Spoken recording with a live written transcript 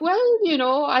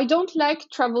Well, I don't like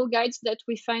travel guides that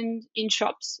we find in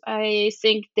shops. I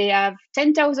think they have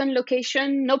 10,000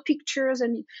 locations, no pictures,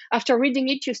 and after reading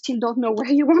it, you still don't know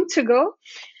where you want to go.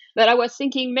 But I was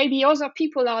thinking maybe other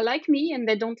people are like me and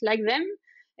they don't like them.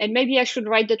 And maybe I should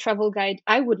write the travel guide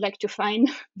I would like to find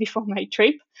before my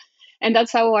trip. And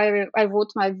that's how I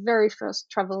wrote my very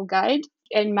first travel guide.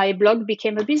 And my blog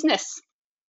became a business.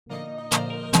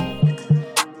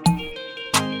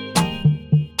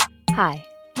 Hi,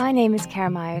 my name is Cara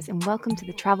Myers and welcome to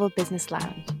the Travel Business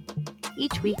Lounge.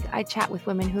 Each week, I chat with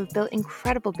women who have built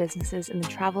incredible businesses in the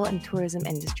travel and tourism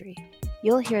industry.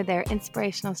 You'll hear their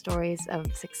inspirational stories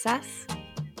of success.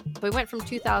 We went from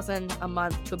 2,000 a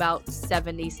month to about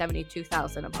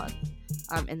 72,000 a month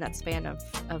in that span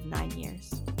of 9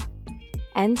 years.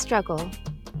 And struggle.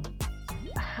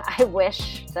 I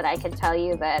wish that I could tell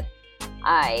you that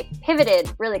I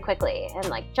pivoted really quickly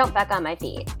and jumped back on my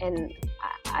feet, and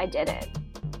I did it.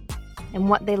 And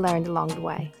what they learned along the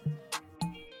way.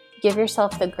 Give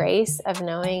yourself the grace of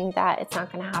knowing that it's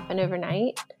not going to happen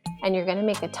overnight and you're going to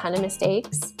make a ton of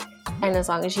mistakes. And as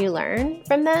long as you learn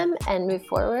from them and move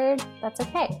forward, that's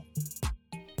okay.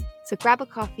 So grab a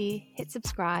coffee, hit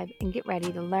subscribe, and get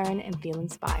ready to learn and feel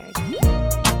inspired.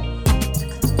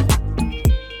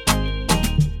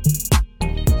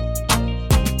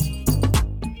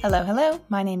 Hello.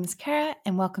 My name is Cara,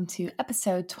 and welcome to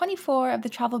episode 24 of the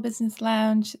Travel Business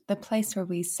Lounge, the place where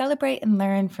we celebrate and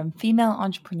learn from female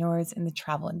entrepreneurs in the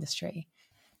travel industry.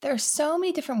 There are so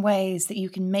many different ways that you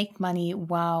can make money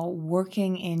while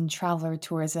working in travel or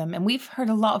tourism, and we've heard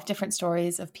a lot of different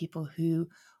stories of people who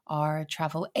are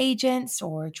travel agents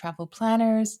or travel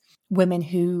planners, women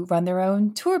who run their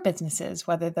own tour businesses,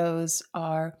 whether those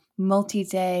are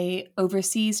multi-day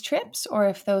overseas trips or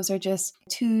if those are just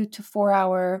 2 to 4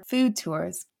 hour food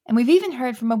tours. And we've even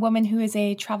heard from a woman who is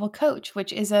a travel coach,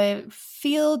 which is a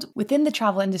field within the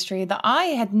travel industry that I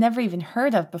had never even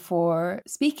heard of before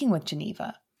speaking with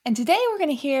Geneva. And today we're going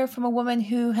to hear from a woman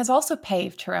who has also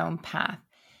paved her own path.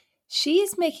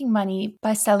 She's making money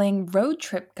by selling road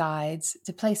trip guides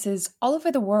to places all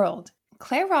over the world.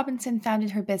 Claire Robinson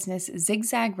founded her business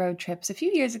Zigzag Road Trips a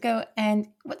few years ago, and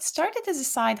what started as a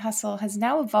side hustle has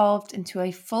now evolved into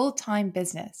a full-time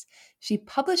business. She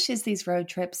publishes these road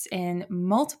trips in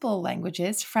multiple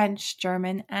languages, French,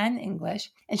 German, and English,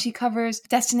 and she covers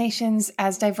destinations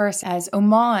as diverse as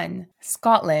Oman,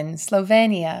 Scotland,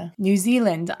 Slovenia, New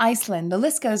Zealand, Iceland, the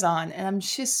list goes on, and I'm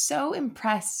just so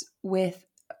impressed with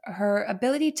her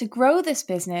ability to grow this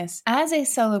business as a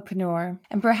solopreneur,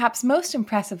 and perhaps most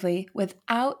impressively,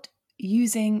 without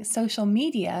using social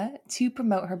media to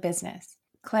promote her business.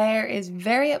 Claire is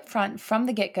very upfront from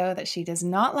the get-go that she does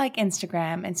not like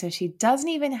Instagram, and so she doesn't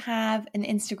even have an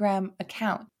Instagram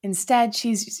account. Instead,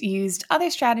 she's used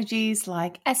other strategies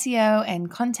like SEO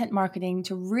and content marketing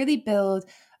to really build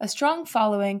a strong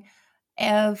following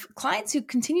of clients who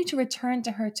continue to return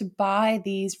to her to buy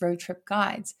these road trip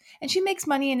guides. And she makes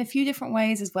money in a few different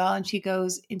ways as well. And she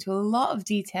goes into a lot of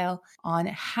detail on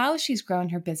how she's grown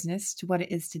her business to what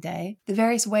it is today, the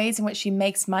various ways in which she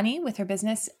makes money with her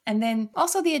business, and then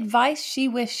also the advice she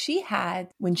wished she had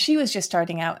when she was just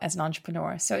starting out as an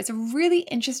entrepreneur. So it's a really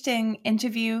interesting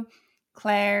interview.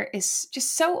 Claire is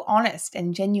just so honest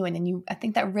and genuine, and I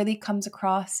think that really comes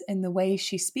across in the way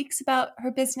she speaks about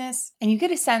her business. And you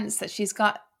get a sense that she's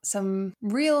got some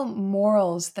real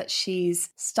morals that she's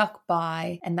stuck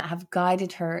by and that have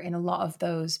guided her in a lot of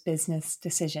those business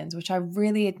decisions, which I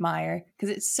really admire,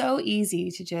 because it's so easy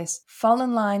to just fall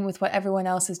in line with what everyone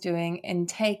else is doing and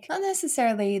take not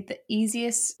necessarily the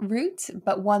easiest route,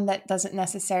 but one that doesn't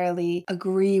necessarily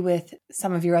agree with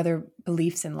some of your other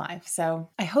beliefs in life. So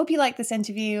I hope you like this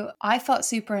interview. I felt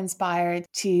super inspired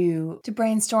to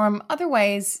brainstorm other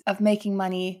ways of making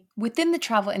money within the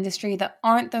travel industry that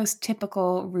aren't those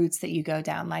typical routes that you go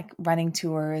down, like running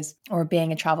tours or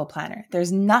being a travel planner.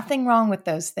 There's nothing wrong with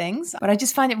those things, but I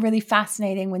just find it really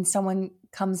fascinating when someone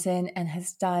comes in and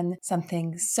has done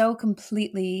something so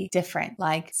completely different,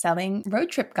 like selling road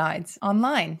trip guides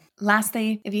online.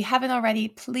 Lastly, if you haven't already,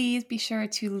 please be sure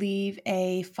to leave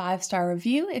a 5-star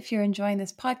review if you're enjoying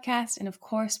this podcast. And of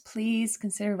course, please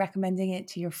consider recommending it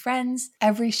to your friends.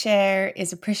 Every share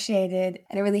is appreciated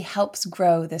and it really helps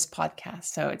grow this podcast.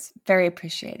 So it's very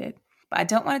appreciated. But I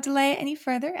don't want to delay any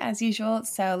further as usual,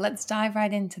 so let's dive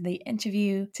right into the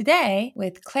interview today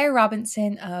with Claire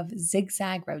Robinson of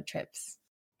Zigzag Road Trips.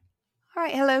 All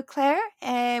right, hello Claire,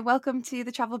 welcome to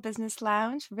the Travel Business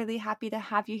Lounge. Really happy to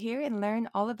have you here and learn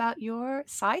all about your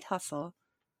side hustle.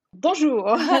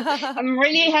 Bonjour. I'm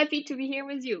really happy to be here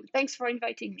with you. Thanks for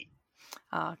inviting me.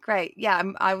 Oh, great. Yeah,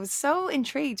 I was so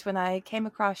intrigued when I came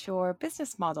across your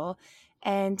business model.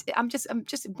 And I'm just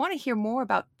want to hear more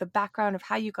about the background of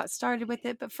how you got started with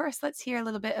it. But first, let's hear a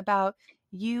little bit about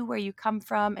you, where you come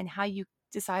from, and how you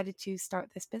decided to start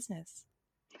this business.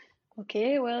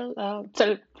 Okay, well, it's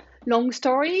a long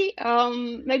story.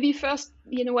 Maybe first,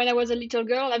 when I was a little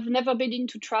girl, I've never been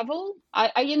into travel.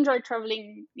 I enjoy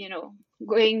traveling,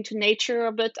 going to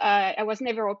nature, but I was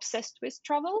never obsessed with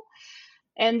travel.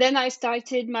 And then I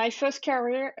started my first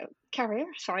career,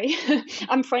 sorry,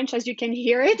 I'm French, as you can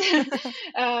hear it,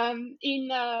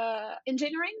 in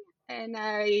engineering. And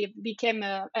I became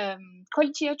a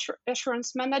quality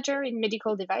assurance manager in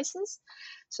medical devices.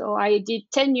 So I did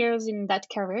 10 years in that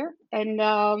career. And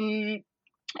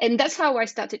that's how I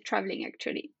started traveling,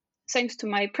 actually, thanks to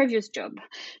my previous job.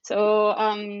 So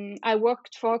I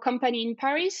worked for a company in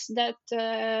Paris that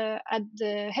had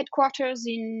the headquarters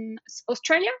in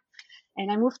Australia. And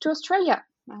I moved to Australia.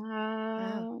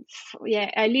 Wow.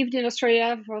 I lived in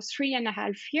Australia for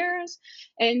 3.5 years.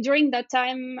 And during that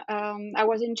time, I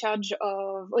was in charge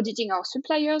of auditing our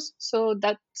suppliers. So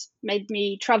that made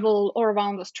me travel all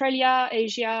around Australia,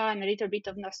 Asia, and a little bit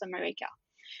of North America.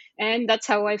 And that's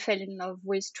how I fell in love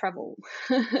with travel.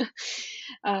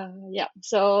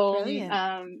 So Brilliant.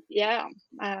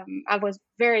 I was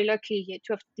very lucky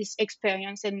to have this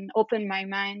experience and open my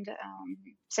mind,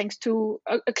 thanks to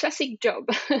a classic job.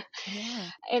 Yeah.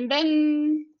 And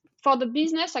then for the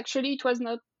business, actually,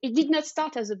 it did not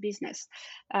start as a business.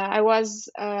 I was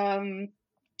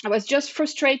just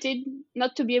frustrated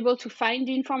not to be able to find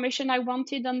the information I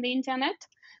wanted on the internet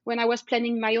when I was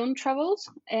planning my own travels.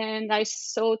 And I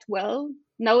thought, well,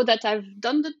 now that I've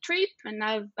done the trip and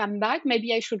I'm back,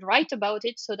 maybe I should write about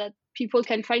it so that people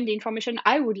can find the information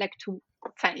I would like to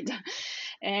find.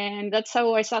 And that's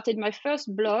how I started my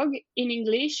first blog in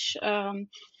English. And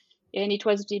it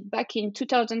was back in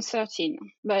 2013.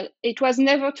 But it was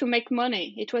never to make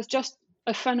money. It was just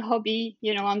a fun hobby,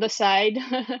 on the side.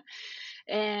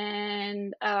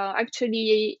 And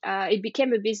actually, it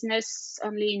became a business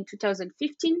only in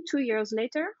 2015, 2 years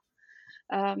later,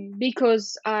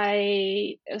 because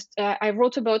I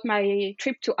wrote about my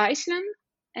trip to Iceland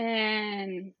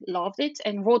and loved it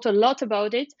and wrote a lot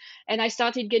about it. And I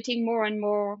started getting more and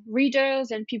more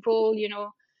readers and people,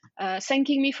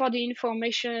 thanking me for the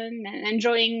information and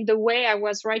enjoying the way I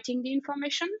was writing the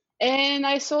information. And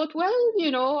I thought, well,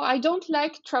 I don't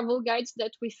like travel guides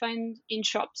that we find in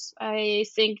shops. I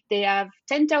think they have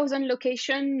 10,000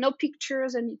 locations, no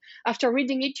pictures, and after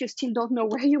reading it, you still don't know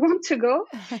where you want to go.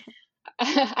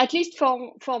 At least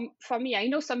for me, I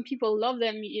know some people love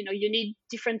them. You need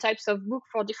different types of book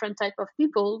for different type of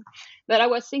people. But I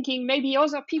was thinking maybe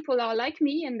other people are like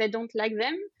me and they don't like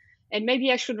them. And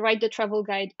maybe I should write the travel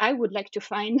guide I would like to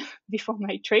find before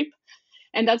my trip.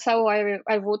 And that's how I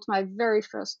wrote my very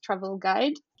first travel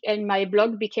guide, and my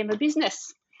blog became a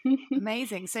business.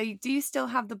 Amazing. So do you still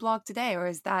have the blog today, or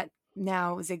is that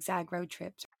now Zigzag Road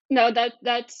Trips? No,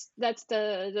 that's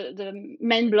the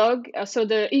main blog. So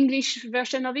the English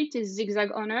version of it is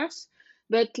Zigzag Honors,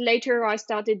 but later I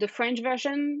started the French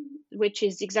version, which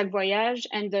is Zigzag Voyage,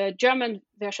 and the German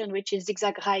version, which is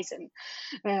Zigzag Reisen.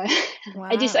 Wow.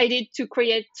 I decided to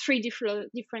create 3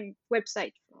 different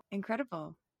websites.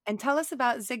 Incredible. And tell us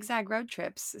about Zigzag Road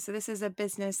Trips. So this is a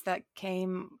business that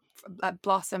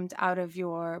blossomed out of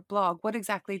your blog. What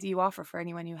exactly do you offer for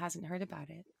anyone who hasn't heard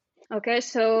about it? Okay,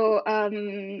 so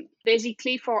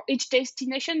basically for each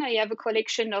destination, I have a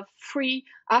collection of free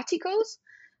articles,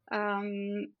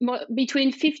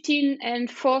 between 15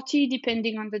 and 40,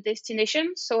 depending on the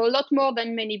destination. So a lot more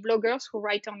than many bloggers who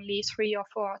write only 3 or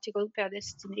 4 articles per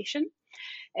destination.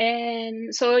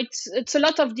 And so it's a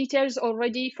lot of details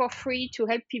already for free to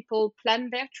help people plan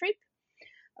their trip.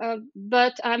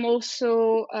 But I'm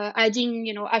also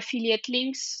adding, affiliate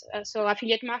links. So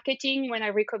affiliate marketing when I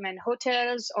recommend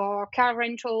hotels or car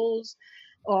rentals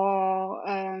or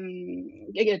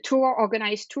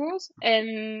organized tours.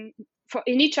 And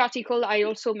in each article, I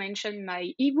also mention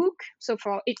my ebook. So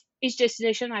for each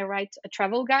destination, I write a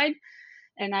travel guide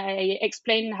and I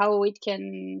explain how it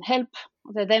can help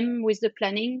them with the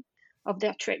planning of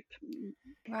their trip.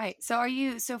 Right.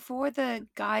 So for the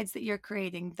guides that you're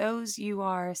creating, those you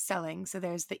are selling. So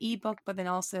there's the ebook, but then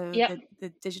also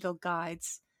the digital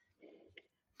guides.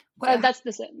 That's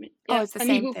the same. Yeah, it's the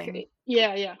same ebook. thing.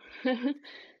 Yeah.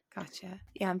 Gotcha.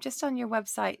 Yeah, I'm just on your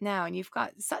website now, and you've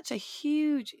got such a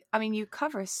huge. I mean, you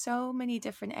cover so many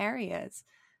different areas.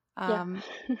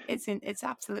 It's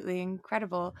absolutely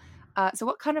incredible. So,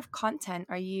 what kind of content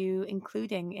are you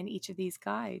including in each of these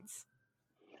guides?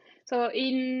 So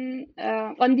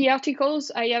on the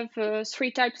articles, I have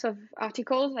 3 types of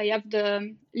articles. I have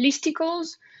the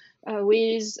listicles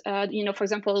with, for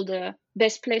example, the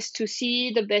best place to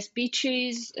see, the best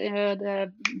beaches,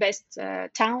 the best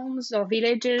towns or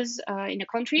villages in a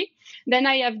country. Then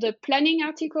I have the planning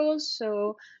articles,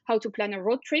 so how to plan a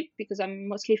road trip, because I'm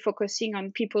mostly focusing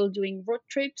on people doing road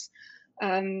trips,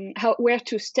 where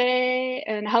to stay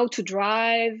and how to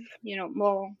drive,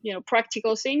 more,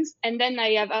 practical things. And then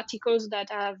I have articles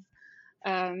that are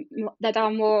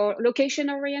more location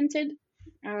oriented.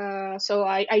 So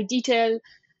I detail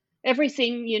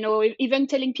everything, even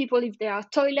telling people if there are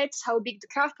toilets, how big the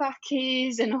car park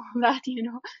is, and all that,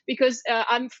 because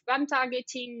I'm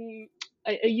targeting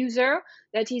a user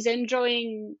that is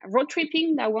enjoying road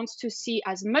tripping, that wants to see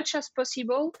as much as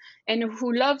possible, and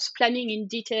who loves planning in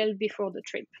detail before the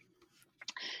trip.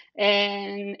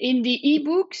 And in the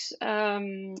ebooks,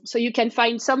 so you can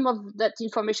find some of that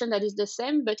information that is the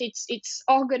same, but it's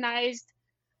organized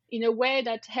in a way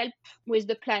that help with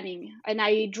the planning. And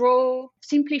I draw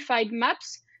simplified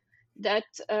maps that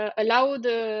allow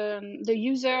the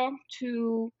user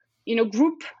to,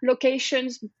 group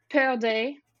locations per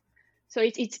day. So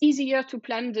it's easier to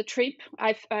plan the trip.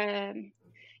 I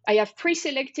have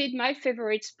pre-selected my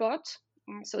favorite spot,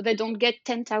 so they don't get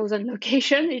 10,000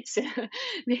 locations. It's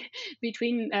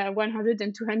between 100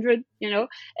 and 200,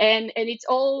 and it's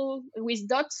all with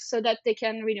dots, so that they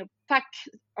can, pack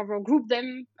or group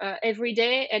them every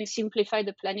day and simplify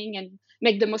the planning and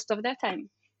make the most of their time.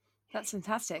 That's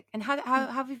fantastic. And how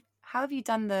have you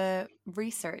done the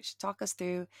research? Talk us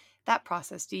through that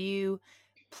process. Do you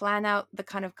plan out the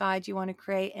kind of guide you want to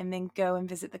create and then go and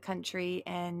visit the country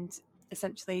and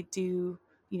essentially do,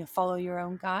 follow your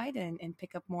own guide and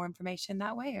pick up more information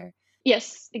that way? Or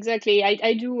yes, exactly.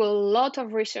 I do a lot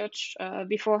of research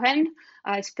beforehand.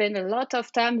 I spend a lot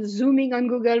of time zooming on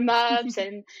Google Maps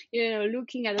and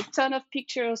looking at a ton of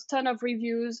pictures, ton of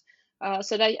reviews,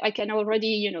 so that I can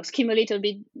already skim a little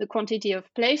bit the quantity of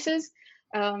places.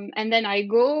 And then I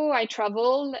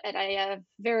travel, and I have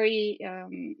very,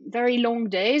 very long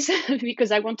days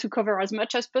because I want to cover as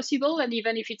much as possible. And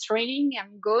even if it's raining,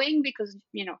 I'm going because,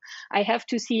 I have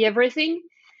to see everything.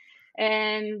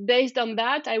 And based on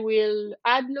that, I will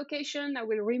add location, I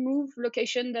will remove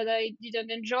location that I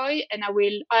didn't enjoy, and I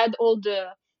will add all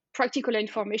the practical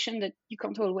information that you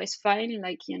can't always find,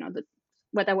 like,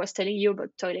 what I was telling you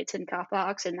about toilets and car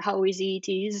parks and how easy it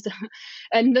is,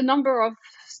 and the number of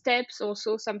steps,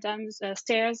 also sometimes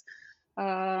stairs,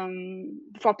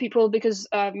 for people, because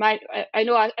I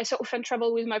know I so often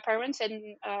travel with my parents,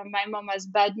 and my mom has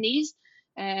bad knees,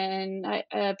 and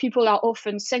people are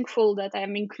often thankful that I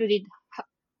am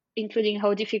including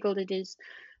how difficult it is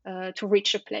to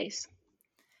reach a place.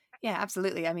 Yeah,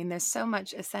 absolutely. I mean, there's so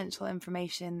much essential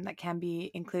information that can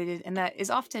be included and that is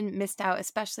often missed out,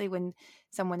 especially when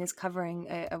someone is covering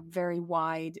a very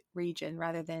wide region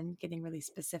rather than getting really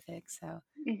specific. So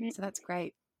that's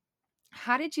great.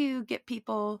 How did you get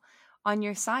people on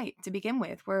your site to begin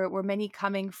with? Were many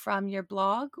coming from your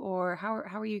blog, or how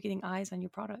are you getting eyes on your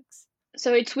products?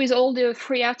 So it's with all the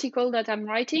free article that I'm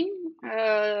writing,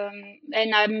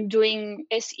 and I'm doing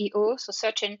SEO, so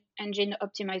search engine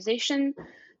optimization.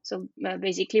 So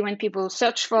basically, when people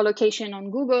search for location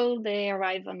on Google, they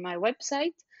arrive on my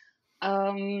website.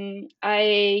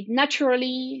 I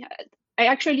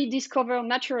actually discovered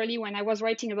naturally when I was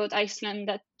writing about Iceland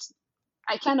that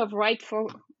I kind of write for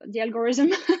the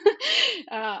algorithm.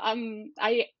 I'm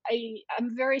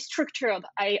very structured.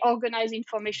 I organize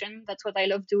information. That's what I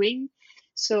love doing.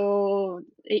 So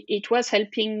it was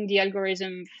helping the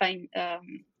algorithm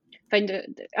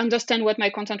understand what my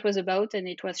content was about, and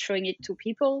it was showing it to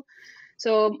people.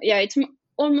 So yeah, it's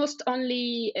almost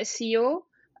only SEO.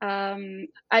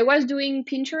 I was doing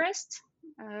Pinterest,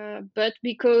 but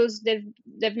because they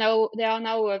are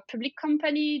now a public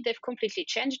company, they've completely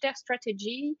changed their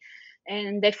strategy,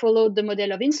 and they followed the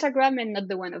model of Instagram and not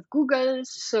the one of Google.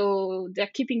 So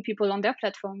they're keeping people on their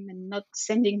platform and not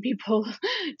sending people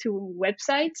to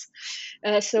websites.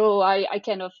 So I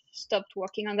kind of stopped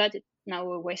working on that. It's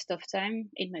now a waste of time,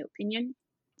 in my opinion.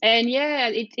 And yeah,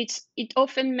 it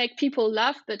often makes people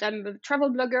laugh, but I'm a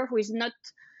travel blogger who is not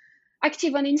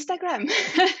active on Instagram.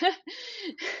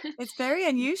 It's very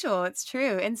unusual. It's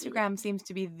true. Instagram seems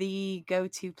to be the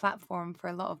go-to platform for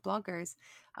a lot of bloggers.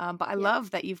 But I love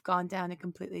that you've gone down a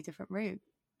completely different route.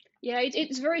 Yeah,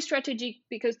 it's very strategic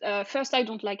because first, I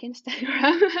don't like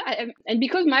Instagram. And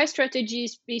because my strategy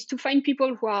is to find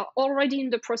people who are already in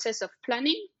the process of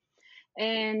planning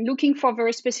and looking for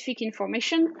very specific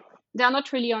information. They're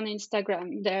not really on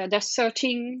Instagram. They're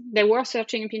searching. They were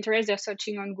searching on Pinterest. They're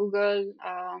searching on Google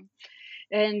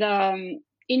and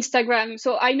Instagram.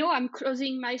 So I know I'm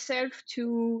closing myself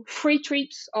to free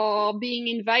trips or being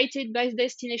invited by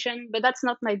destination, but that's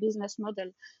not my business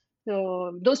model.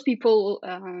 So those people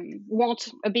want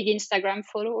a big Instagram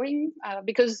following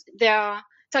because they are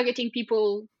targeting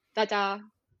people that are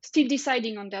still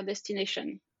deciding on their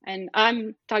destination. And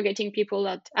I'm targeting people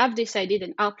that have decided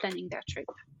and are planning their trip.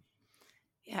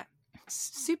 Yeah,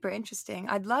 super interesting.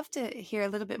 I'd love to hear a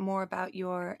little bit more about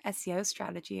your SEO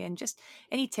strategy and just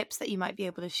any tips that you might be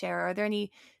able to share. Are there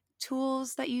any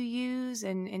tools that you use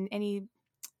and any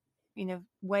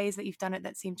ways that you've done it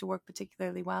that seem to work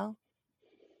particularly well?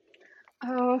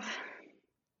 I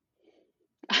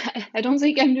don't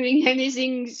think I'm doing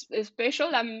anything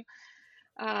special. I'm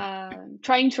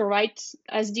trying to write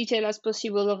as detailed as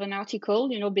possible of an article,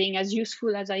 being as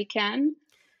useful as I can.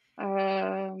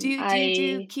 Do you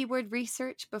do keyword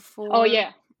research before? Oh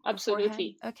yeah,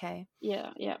 absolutely. Beforehand? Okay.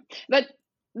 Yeah,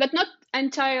 but not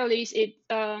entirely.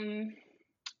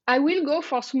 I will go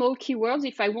for small keywords.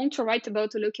 If I want to write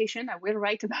about a location, I will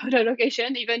write about a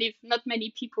location, even if not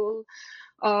many people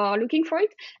are looking for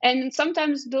it. And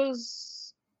sometimes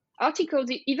those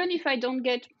articles, even if I don't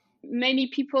get many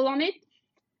people on it,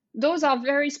 those are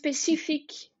very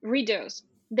specific readers.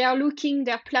 They're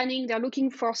planning, they're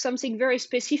looking for something very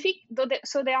specific,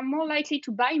 so they are more likely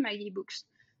to buy my ebooks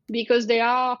because they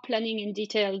are planning in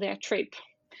detail their trip.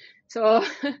 So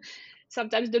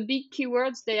sometimes the big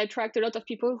keywords, they attract a lot of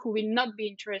people who will not be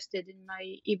interested in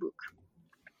my ebook.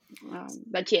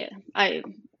 But yeah,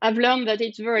 I've learned that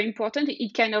it's very important.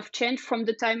 It kind of changed from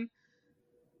the time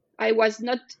I was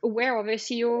not aware of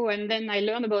SEO, and then I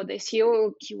learned about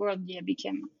SEO. Keyword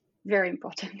became very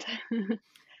important.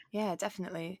 Yeah,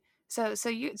 definitely. So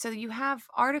you have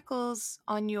articles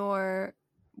on your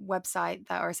website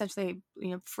that are essentially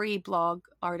free blog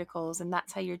articles, and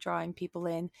that's how you're drawing people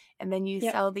in, and then you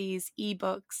sell these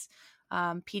ebooks,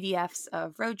 PDFs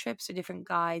of road trips or different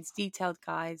guides, detailed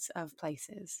guides of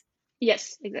places.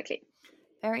 Yes, exactly.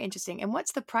 Very interesting. And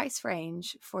what's the price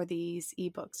range for these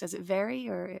ebooks? Does it vary,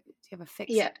 or do you have a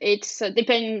fixed? Yeah, it's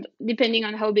depending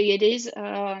on how big it is.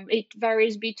 It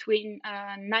varies between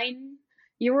 €9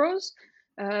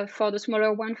 for the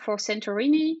smaller one for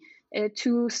Santorini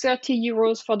to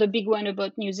 €30 for the big one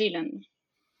about New Zealand.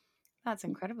 That's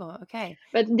incredible. Okay.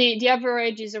 But the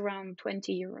average is around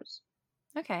 €20.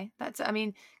 Okay.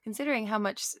 Considering how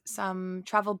much some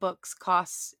travel books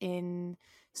cost in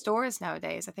stores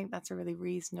nowadays, I think that's a really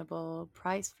reasonable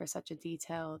price for such a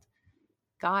detailed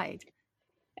guide.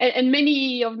 And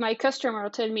many of my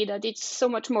customers tell me that it's so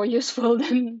much more useful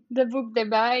than the book they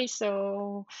buy.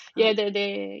 So yeah,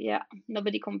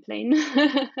 nobody complain.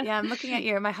 Yeah, I'm looking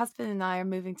at my husband and I are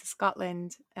moving to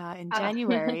Scotland in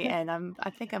January, and I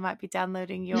think I might be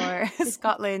downloading your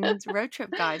Scotland road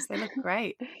trip guides. They look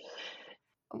great.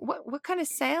 What kind of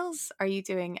sales are you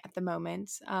doing at the moment?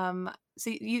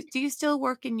 So do you still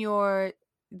work in your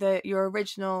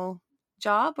original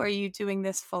job, or are you doing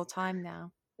this full time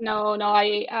now? No,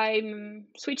 I'm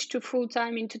switched to full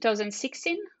time in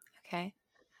 2016. Okay.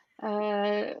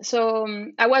 So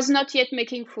I was not yet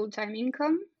making full time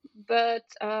income, but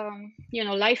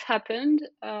life happened.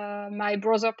 My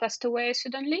brother passed away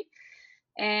suddenly.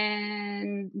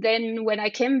 And then when I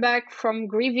came back from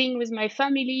grieving with my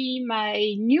family,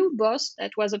 my new boss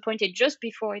that was appointed just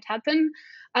before it happened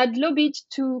had lobbied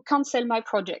to cancel my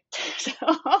project. So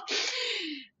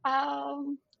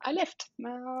I left.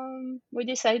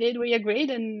 We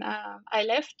agreed, and I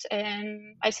left.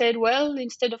 And I said, well,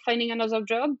 instead of finding another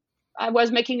job, I was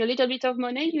making a little bit of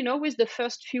money, with the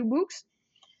first few books.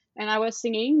 And I was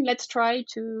thinking, let's try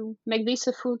to make this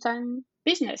a full-time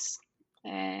business,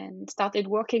 and started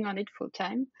working on it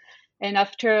full-time. And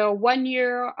after 1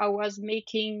 year, I was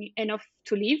making enough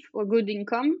to live, or good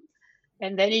income.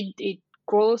 And then it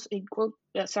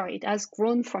has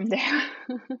grown from there.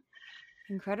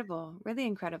 Incredible, really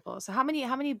incredible. So how many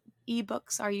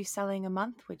ebooks are you selling a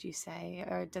month, would you say,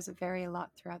 or does it vary a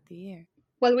lot throughout the year?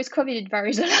 Well, with COVID, it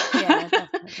varies a lot. Yeah,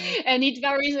 definitely. And it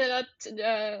varies a lot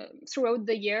throughout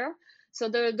the year. So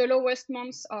the lowest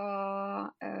months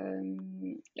are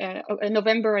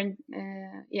November, and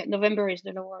November is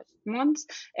the lowest month,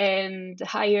 and the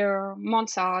higher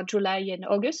months are July and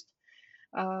August.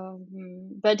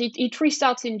 But it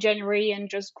restarts in January and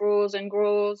just grows and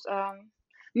grows.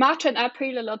 March and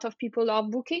April, a lot of people are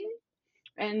booking.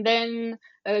 And then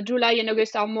July and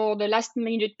August are more the last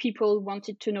minute people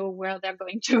wanted to know where they're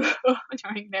going to go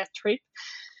during their trip.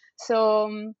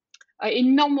 So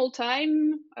in normal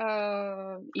time,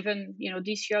 even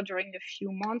this year during the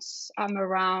few months, I'm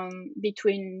around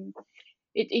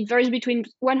it varies between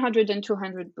 100 and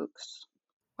 200 books.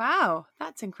 Wow,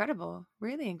 that's incredible.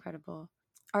 Really incredible.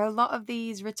 Are a lot of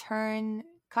these return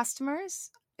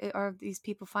customers? are these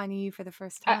people finding you for the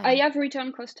first I time? have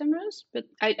return customers, but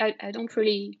I don't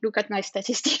really look at my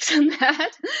statistics on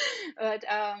that. But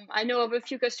I know of a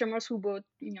few customers who bought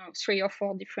 3 or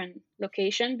 4 different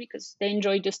locations because they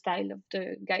enjoyed the style of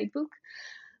the guidebook.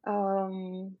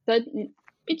 But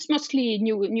it's mostly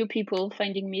new people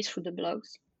finding me through the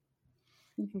blogs.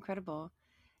 Incredible.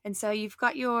 And so you've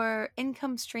got your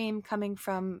income stream coming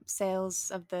from sales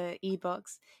of the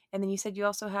ebooks, and then you said you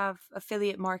also have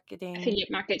affiliate marketing. Affiliate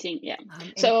marketing, yeah.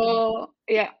 Income. So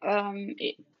yeah,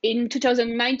 in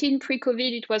 2019,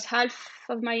 pre-COVID, it was half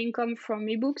of my income from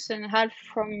ebooks and half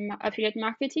from affiliate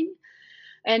marketing.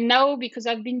 And now, because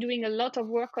I've been doing a lot of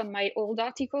work on my old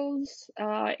articles,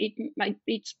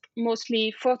 it's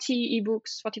mostly 40%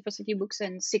 ebooks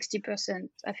and 60%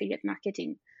 affiliate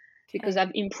marketing, because Okay.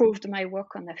 I've improved my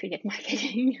work on affiliate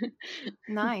marketing.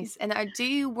 Nice. And do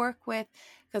you work with,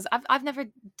 because I've never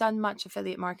done much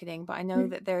affiliate marketing, but I know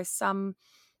that there's some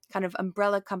kind of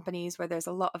umbrella companies where there's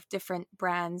a lot of different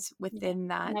brands within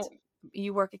that. No.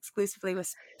 You work exclusively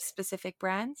with specific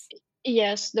brands?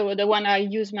 Yes, the one I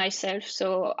use myself.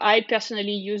 So I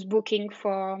personally use Booking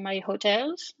for my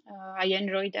hotels. I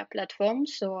enjoy their platform,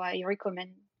 so I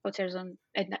recommend hotels and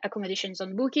accommodations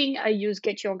on Booking. I use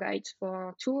Get Your Guides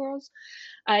for tours.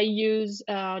 I use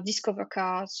Discover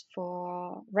Cars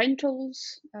for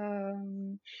rentals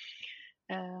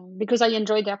because I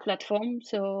enjoy their platform.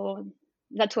 So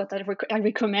that's what I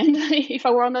recommend. If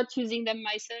I were not using them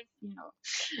myself,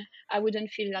 I wouldn't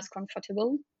feel as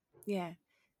comfortable. Yeah,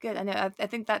 good. I know. I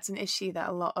think that's an issue that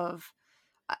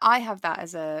I have that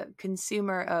as a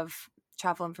consumer of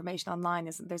travel information online,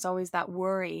 is that there's always that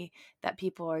worry that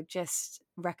people are just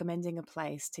recommending a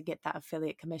place to get that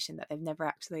affiliate commission, that they've never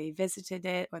actually visited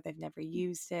it or they've never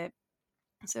used it.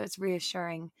 So it's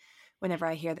reassuring whenever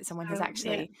I hear that someone has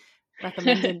actually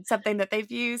recommended something that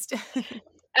they've used.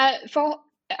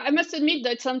 I must admit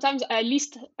that sometimes I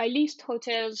list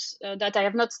hotels that I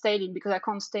have not stayed in because I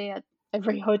can't stay at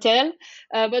every hotel.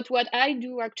 But what I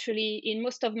do actually in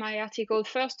most of my articles,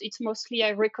 first, it's mostly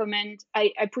I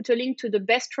put a link to the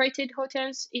best rated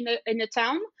hotels in a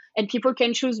town, and people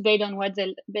can choose based on what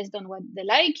they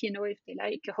like. If they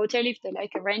like a hotel, if they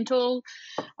like a rental.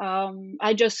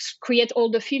 I just create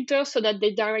all the filters so that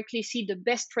they directly see the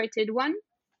best rated one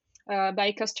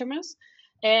by customers.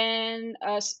 And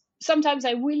sometimes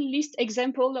I will list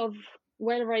example of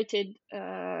well-rated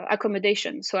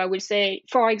accommodation. So I will say,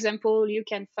 for example, you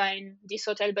can find this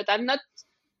hotel, but I'm not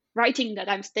writing that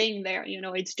I'm staying there.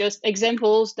 It's just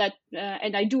examples that,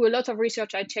 and I do a lot of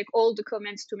research. I check all the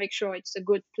comments to make sure it's a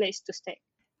good place to stay.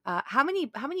 How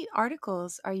many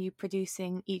articles are you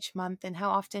producing each month, and how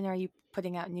often are you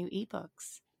putting out new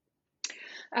ebooks?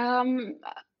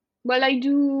 Well, I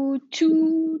do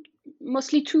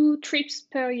mostly 2 trips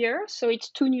per year, so it's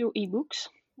 2 new ebooks.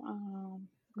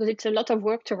 Because it's a lot of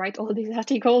work to write all these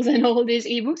articles and all these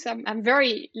ebooks. I'm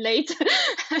very late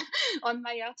on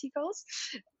my articles.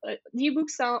 The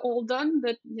ebooks are all done,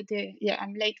 but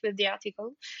I'm late with the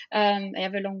article. I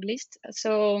have a long list.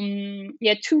 So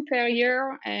 2 per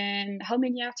year. And how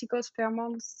many articles per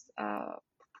month? I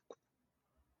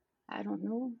don't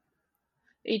know.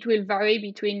 It will vary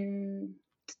between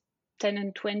 10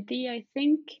 and 20, I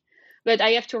think. But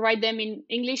I have to write them in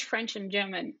English, French, and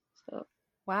German. So.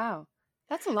 Wow.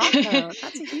 That's a lot, though.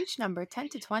 That's a huge number. 10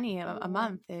 to 20 a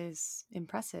month is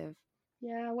impressive.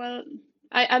 Yeah, well,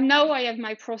 I have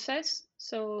my process,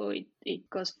 so it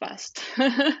goes fast.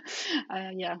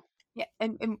 Yeah. Yeah,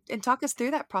 and talk us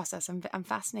through that process. I'm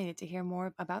fascinated to hear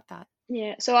more about that.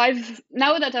 Yeah, so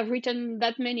now that I've written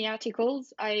that many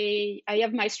articles, I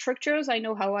have my structures. I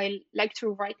know how I like to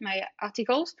write my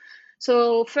articles.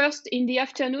 So first, in the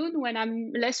afternoon, when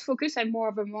I'm less focused, I'm more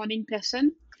of a morning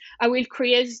person. I will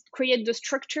create the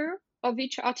structure of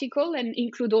each article and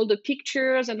include all the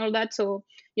pictures and all that. So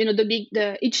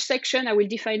each section, I will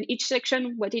define each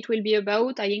section what it will be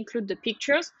about. I include the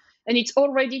pictures, and it's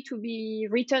all ready to be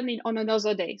written on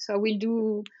another day. So I will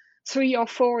do 3 or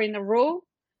 4 in a row.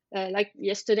 Like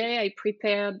yesterday, I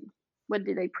prepared. What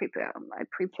did I prepare? I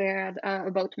prepared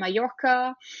about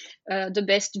Mallorca, the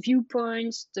best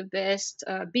viewpoints, the best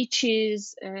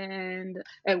beaches, and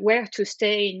where to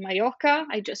stay in Mallorca.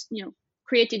 I just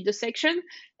created the section,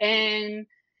 and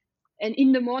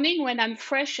in the morning when I'm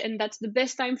fresh, and that's the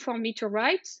best time for me to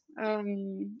write,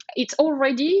 it's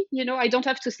already, I don't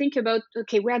have to think about,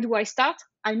 okay, where do I start?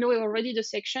 I know already the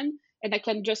section, and I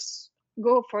can just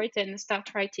go for it and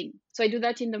start writing. So I do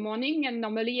that in the morning, and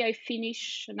normally I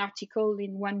finish an article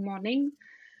in one morning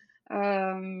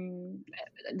in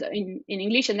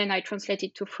English, and then I translate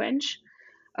it to French.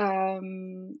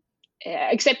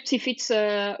 Except if it's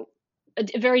a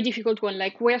a very difficult one,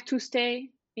 like where to stay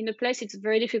in a place. It's a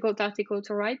very difficult article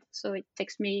to write, so it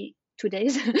takes me 2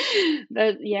 days.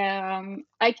 But yeah,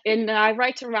 I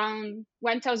write around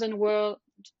 1,000 words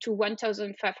to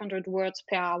 1,500 words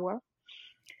per hour.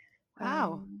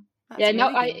 Wow. That's Yeah,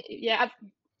 really good.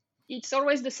 it's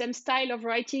always the same style of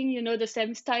writing, the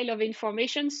same style of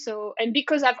information. So, and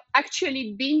because I've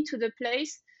actually been to the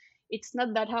place, it's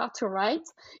not that hard to write.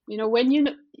 When you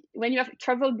have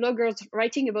travel bloggers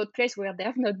writing about place where they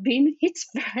have not been, it's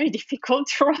very difficult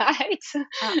to write.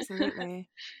 Absolutely.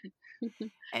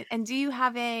 And do you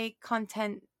have a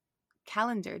content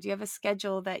calendar? Do you have a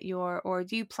schedule or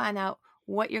do you plan out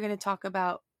what you're going to talk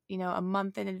about, a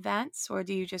month in advance, or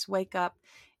do you just wake up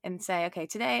and say, okay,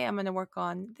 today I'm going to work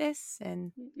on this?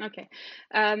 And Okay.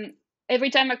 Every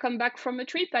time I come back from a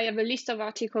trip, I have a list of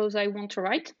articles I want to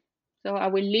write. So I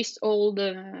will list all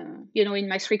the, in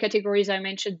my 3 categories I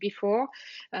mentioned before,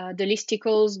 the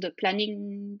listicles, the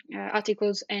planning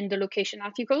articles, and the location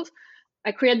articles.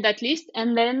 I create that list,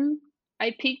 and then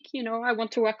I pick, I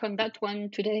want to work on that one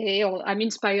today, or I'm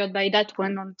inspired by that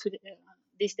one on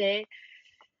this day.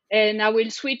 And I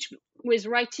will switch with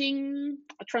writing,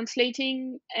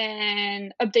 translating,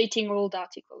 and updating old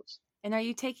articles. And are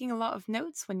you taking a lot of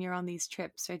notes when you're on these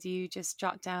trips, or do you just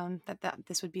jot down that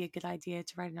this would be a good idea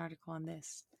to write an article on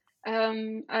this?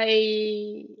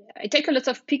 I take a lot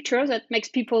of pictures that makes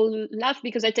people laugh,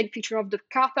 because I take picture of the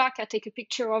car park, I take a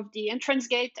picture of the entrance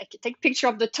gate, I take picture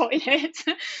of the toilet.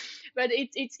 But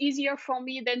it's easier for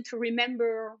me than to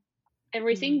remember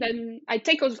everything. Then I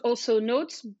take also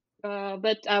notes,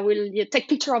 but I will take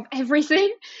picture of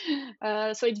everything.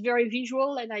 So it's very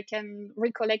visual, and I can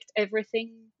recollect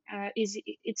everything.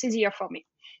 It's easier for me.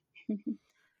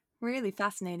 Really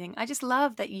fascinating. I just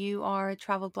love that you are a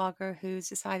travel blogger who's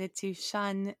decided to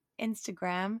shun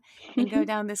Instagram and go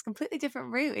down this completely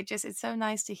different route. It's so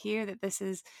nice to hear that this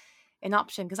is an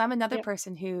option, because I'm another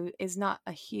person who is not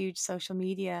a huge social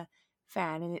media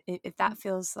fan, and if that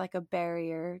feels like a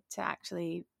barrier to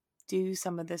actually do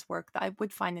some of this work that I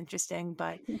would find interesting,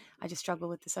 but I just struggle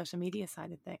with the social media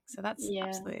side of things. So that's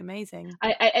absolutely amazing.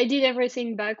 I did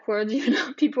everything backwards.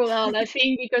 People are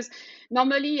laughing because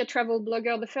normally a travel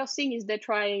blogger, the first thing is they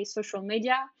try social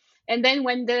media. And then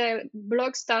when the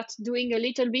blog starts doing a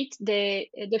little bit,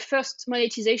 the first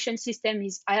monetization system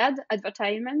is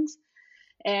advertisements.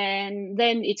 And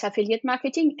then it's affiliate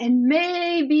marketing. And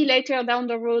maybe later down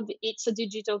the road, it's a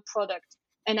digital product.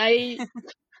 And I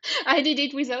did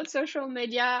it without social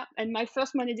media, and my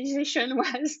first monetization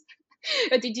was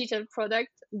a digital product,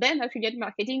 then affiliate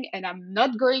marketing, and I'm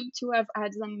not going to have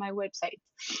ads on my website.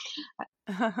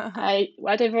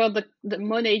 Whatever the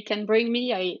money can bring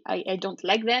me, I don't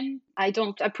like them. I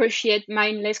don't appreciate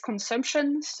mindless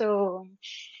consumption, so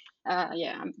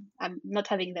I'm not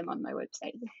having them on my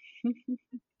website.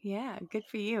 Yeah, good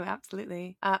for you.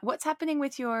 Absolutely. What's happening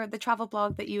with the travel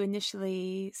blog that you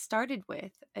initially started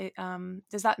with?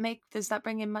 Does that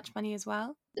bring in much money as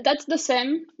well? That's the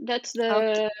same. That's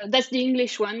the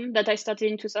English one that I started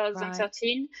in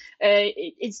 2013. Right.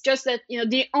 It's just that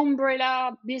the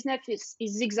umbrella business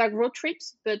is Zigzag Road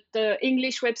Trips, but the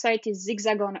English website is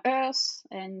Zigzag on Earth,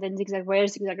 and then Zigzag Where,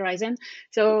 Zigzag Horizon.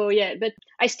 So yeah, but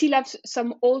I still have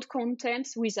some old content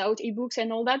without ebooks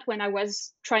and all that when I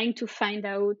was trying to find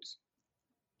out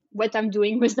what I'm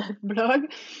doing with that blog.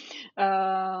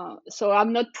 So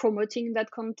I'm not promoting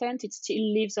that content. It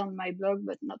still lives on my blog,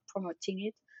 but not promoting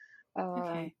it.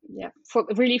 Okay. Yeah,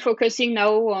 really focusing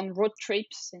now on road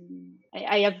trips, and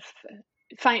I have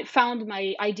found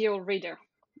my ideal reader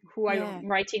who I'm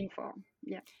writing for.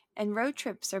 Yeah. And road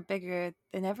trips are bigger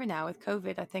than ever now with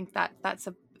COVID. I think that's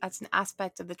an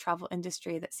aspect of the travel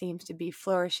industry that seems to be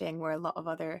flourishing, where a lot of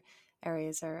other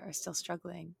areas are still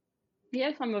struggling.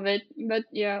 Yeah, some of it, but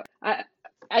yeah, I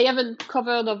haven't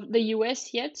covered of the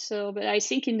US yet, but I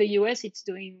think in the US it's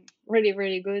doing really,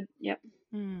 really good. Yeah.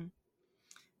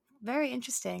 Very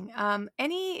interesting. Do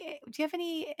you have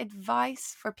any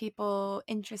advice for people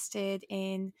interested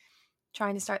in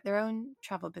trying to start their own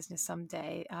travel business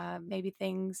someday? Maybe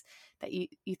things that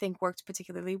you think worked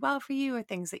particularly well for you, or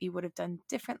things that you would have done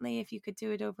differently if you could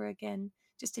do it over again,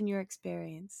 just in your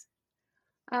experience.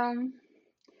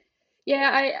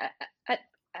 Yeah,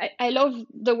 I love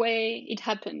the way it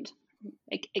happened,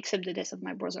 except the death of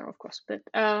my brother, of course. But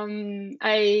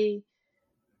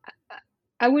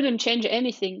I wouldn't change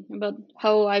anything about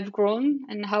how I've grown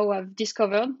and how I've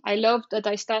discovered. I love that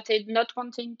I started not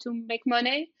wanting to make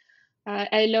money.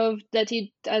 I love that it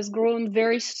has grown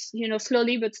very,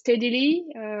 slowly but steadily.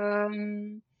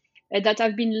 That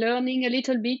I've been learning a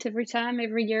little bit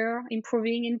every year,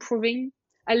 improving.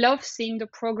 I love seeing the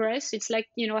progress. It's like,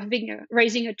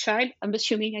 raising a child. I'm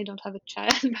assuming I don't have a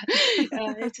child, but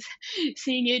it's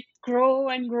seeing it grow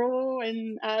and grow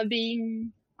and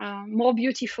being more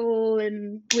beautiful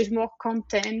and with more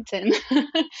content. And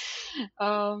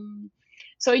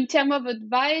so in terms of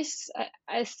advice,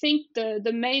 I think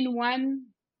the main one,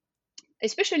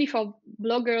 especially for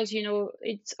bloggers,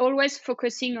 it's always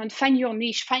focusing on find your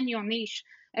niche.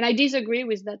 And I disagree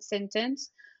with that sentence.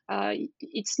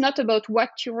 It's not about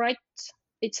what you write,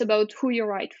 it's about who you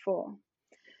write for.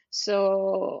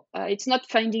 So it's not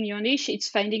finding your niche, it's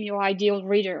finding your ideal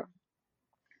reader.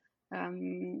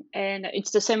 And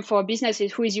it's the same for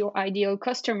businesses. Who is your ideal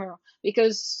customer?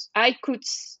 Because I could,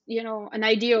 an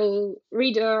ideal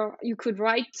reader, you could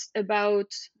write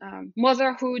about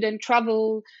motherhood and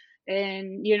travel,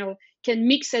 and can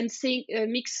mix and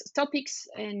mix topics.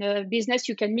 And business,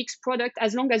 you can mix product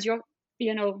as long as you're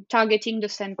targeting the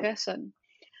same person.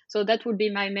 So that would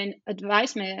be my main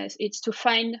advice. It's to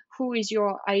find who is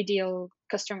your ideal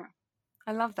customer.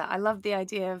 I love that. I love the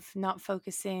idea of not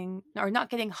focusing or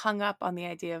not getting hung up on the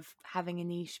idea of having a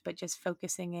niche, but just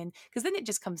focusing in, because then it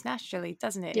just comes naturally,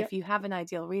 doesn't it? Yep. If you have an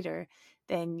ideal reader,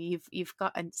 then you've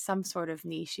got some sort of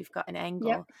niche, you've got an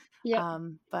angle. Yep.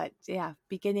 But yeah,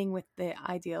 beginning with the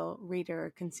ideal reader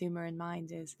or consumer in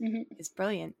mind is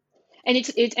brilliant. And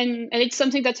it's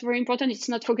something that's very important. It's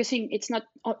not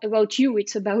about you,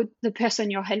 it's about the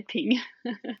person you're helping.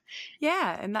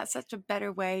 Yeah, and that's such a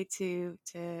better way to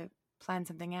plan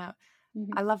something out.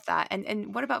 I love that.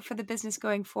 And what about for the business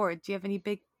going forward? Do you have any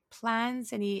big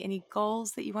plans, any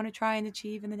goals that you want to try and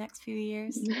achieve in the next few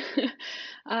years?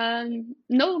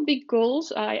 No big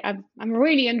goals. I'm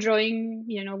really enjoying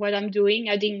what I'm doing,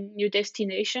 adding new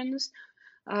destinations.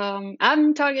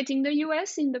 I'm targeting the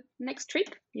US in the next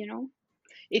trip,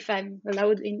 if I'm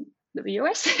allowed in the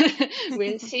US.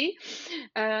 We'll see.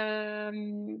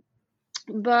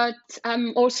 But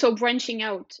I'm also branching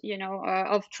out,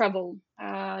 of travel.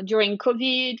 During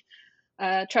COVID,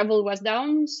 travel was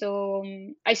down, so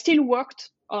I still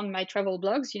worked on my travel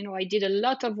blogs. I did a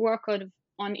lot of work on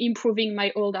improving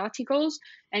my old articles,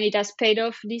 and it has paid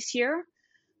off this year.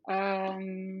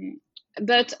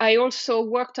 But I also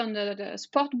worked on the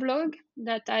sport blog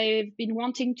that I've been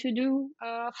wanting to do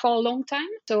for a long time.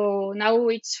 So now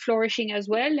it's flourishing as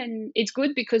well, and it's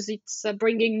good because it's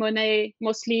bringing money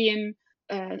mostly in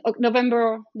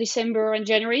November, December, and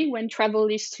January when travel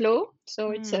is slow.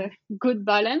 So it's a good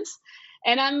balance.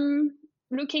 And I'm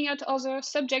looking at other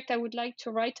subjects I would like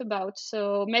to write about.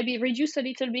 So maybe reduce a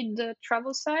little bit the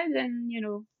travel side and,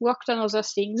 worked on other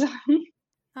things.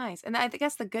 Nice. And I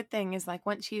guess the good thing is, like,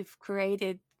 once you've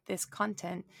created this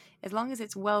content, as long as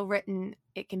it's well written,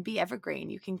 it can be evergreen.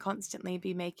 You can constantly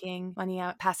be making money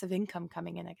out, passive income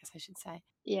coming in, I guess I should say.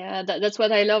 Yeah, that's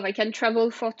what I love. I can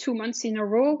travel for 2 months in a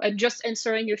row and just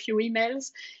answering a few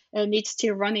emails, and it's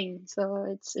still running.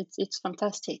 So it's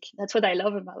fantastic. That's what I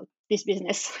love about this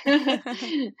business.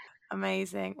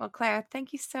 Amazing. Well, Claire,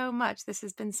 thank you so much. This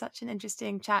has been such an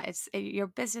interesting chat. Your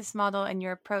business model and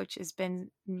your approach has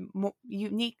been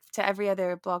unique to every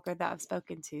other blogger that I've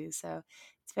spoken to. So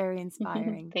it's very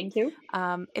inspiring. Thank you.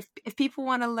 If people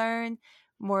want to learn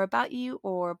more about you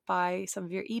or buy some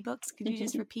of your ebooks, could you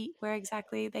just repeat where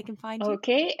exactly they can find you?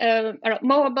 Okay.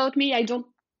 More about me. I don't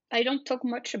talk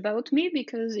much about me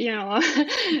because,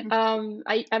 I'm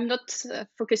not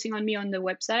focusing on me on the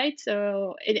website.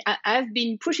 So I've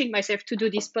been pushing myself to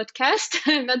do this podcast.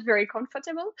 I'm not very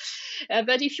comfortable.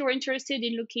 But if you're interested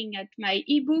in looking at my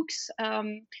ebooks,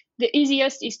 the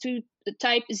easiest is to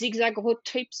type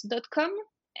zigzagroadtrips.com.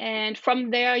 And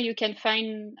from there, you can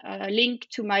find a link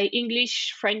to my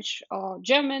English, French, or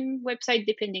German website,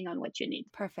 depending on what you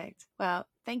need. Perfect. Well,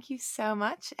 thank you so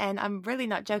much. And I'm really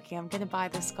not joking. I'm going to buy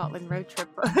the Scotland road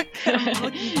trip book. I'm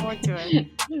looking forward to it.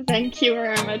 Thank you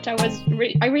very much.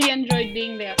 I really enjoyed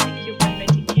being there. Thank you.